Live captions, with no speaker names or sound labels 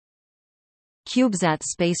Cubesat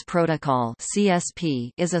Space Protocol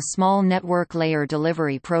 (CSP) is a small network layer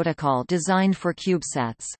delivery protocol designed for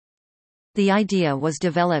CubeSats. The idea was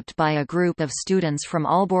developed by a group of students from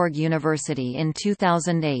Aalborg University in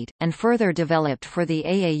 2008, and further developed for the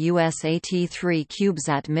AAUSAT-3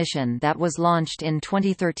 CubeSat mission that was launched in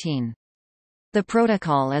 2013. The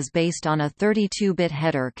protocol is based on a 32-bit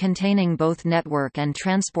header containing both network and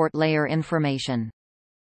transport layer information.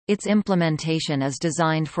 Its implementation is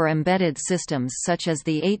designed for embedded systems such as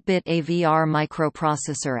the 8-bit AVR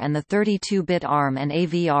microprocessor and the 32-bit ARM and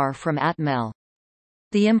AVR from Atmel.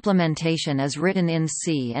 The implementation is written in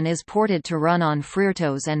C and is ported to run on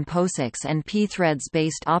FreeRTOS and POSIX and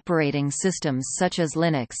pthreads-based operating systems such as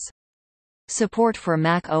Linux. Support for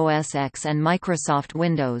Mac OS X and Microsoft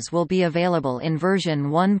Windows will be available in version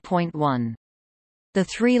 1.1. The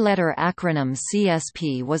three-letter acronym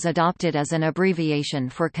CSP was adopted as an abbreviation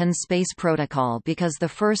for CAN Space Protocol because the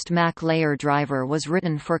first Mac layer driver was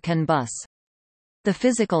written for CAN bus. The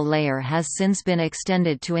physical layer has since been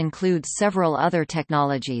extended to include several other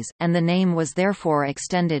technologies, and the name was therefore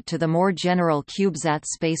extended to the more general Cubesat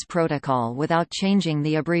Space Protocol without changing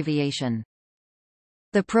the abbreviation.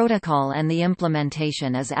 The protocol and the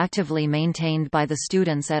implementation is actively maintained by the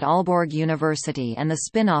students at Aalborg University and the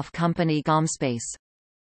spin-off company GomSpace.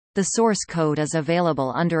 The source code is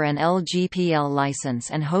available under an LGPL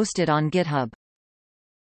license and hosted on GitHub.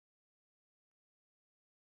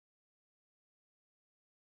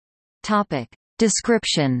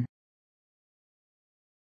 Description.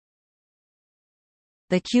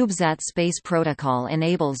 The Cubesat Space Protocol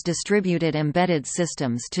enables distributed embedded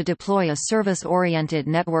systems to deploy a service-oriented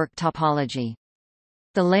network topology.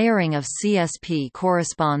 The layering of CSP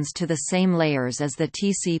corresponds to the same layers as the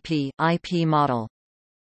TCP/IP model.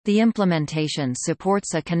 The implementation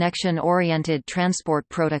supports a connection-oriented transport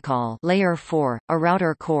protocol layer 4, a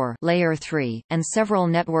router core layer 3, and several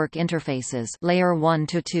network interfaces layer 1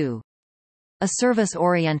 to 2. A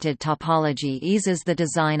service-oriented topology eases the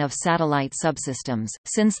design of satellite subsystems,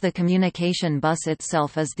 since the communication bus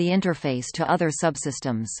itself is the interface to other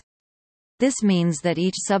subsystems. This means that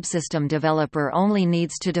each subsystem developer only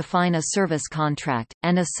needs to define a service contract,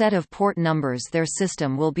 and a set of port numbers their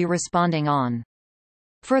system will be responding on.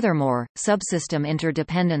 Furthermore, subsystem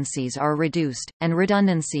interdependencies are reduced, and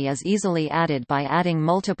redundancy is easily added by adding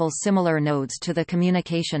multiple similar nodes to the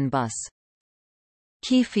communication bus.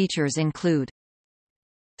 Key features include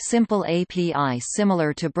simple API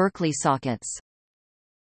similar to Berkeley sockets,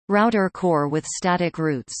 router core with static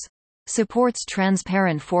routes, supports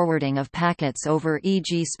transparent forwarding of packets over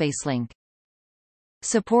e.g. Spacelink,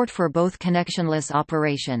 support for both connectionless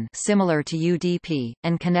operation similar to UDP,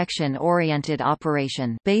 and connection-oriented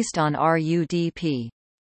operation based on RUDP.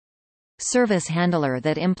 Service handler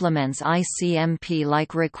that implements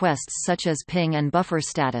ICMP-like requests such as ping and buffer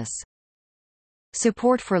status.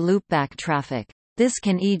 Support for loopback traffic. This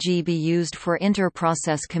can e.g. be used for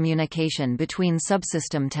inter-process communication between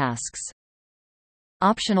subsystem tasks.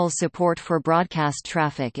 Optional support for broadcast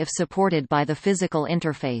traffic if supported by the physical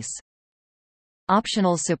interface.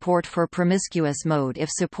 Optional support for promiscuous mode if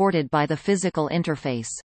supported by the physical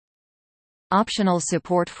interface. Optional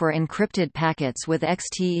support for encrypted packets with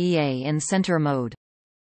XTEA in center mode.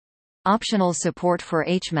 Optional support for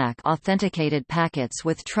HMAC authenticated packets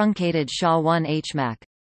with truncated SHA-1 HMAC.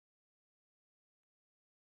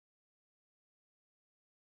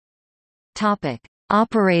 Topic: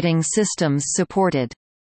 Operating systems supported.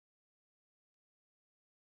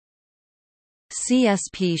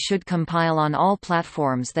 CSP should compile on all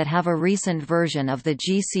platforms that have a recent version of the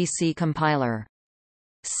GCC compiler.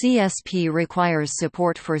 CSP requires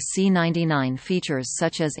support for C99 features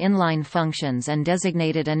such as inline functions and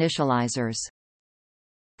designated initializers.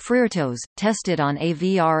 FreeRTOS, tested on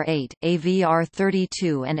AVR8,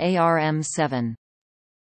 AVR32 and ARM7.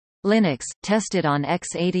 Linux, tested on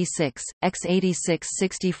x86,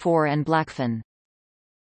 x86-64 and Blackfin.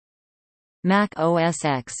 Mac OS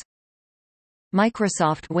X.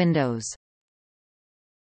 Microsoft Windows.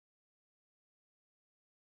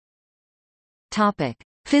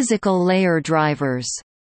 Physical layer drivers.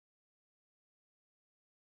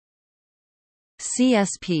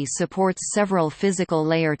 CSP supports several physical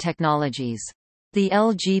layer technologies. The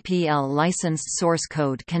LGPL licensed source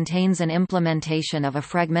code contains an implementation of a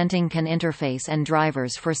fragmenting CAN interface and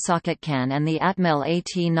drivers for Socket CAN and the Atmel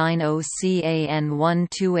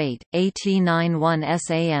AT90CAN128,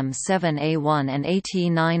 AT91SAM7A1 and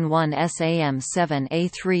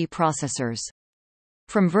AT91SAM7A3 processors.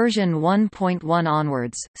 From version 1.1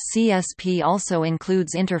 onwards, CSP also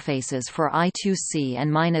includes interfaces for I2C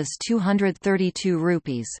and -232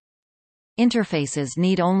 rupees. Interfaces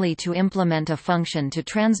need only to implement a function to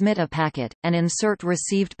transmit a packet, and insert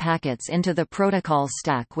received packets into the protocol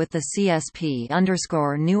stack with the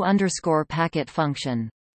CSP_new_packet function.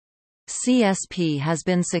 CSP has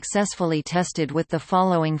been successfully tested with the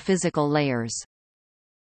following physical layers.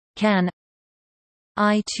 CAN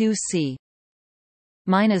I2C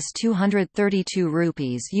 -232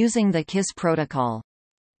 rupees using the KISS protocol.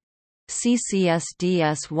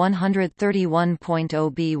 CCSDS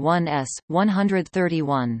 131.OB1S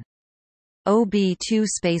 131. OB2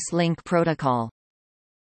 Space Link Protocol.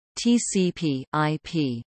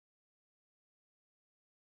 TCP/IP.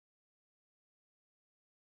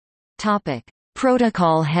 Topic: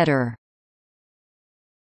 Protocol header.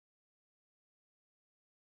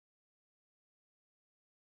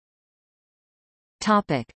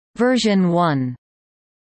 Topic: Version 1.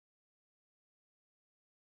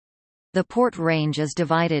 The port range is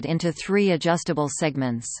divided into 3 adjustable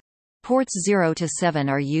segments. Ports 0 to 7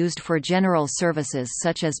 are used for general services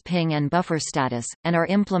such as ping and buffer status, and are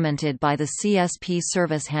implemented by the CSP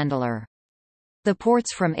service handler. The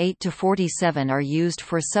ports from 8 to 47 are used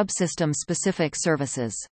for subsystem-specific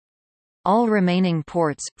services. All remaining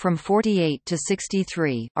ports, from 48 to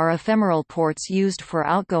 63, are ephemeral ports used for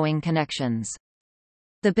outgoing connections.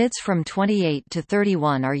 The bits from 28 to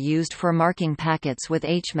 31 are used for marking packets with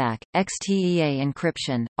HMAC, XTEA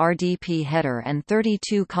encryption, RDP header and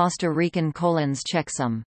 32 Costa Rican colons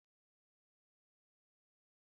checksum.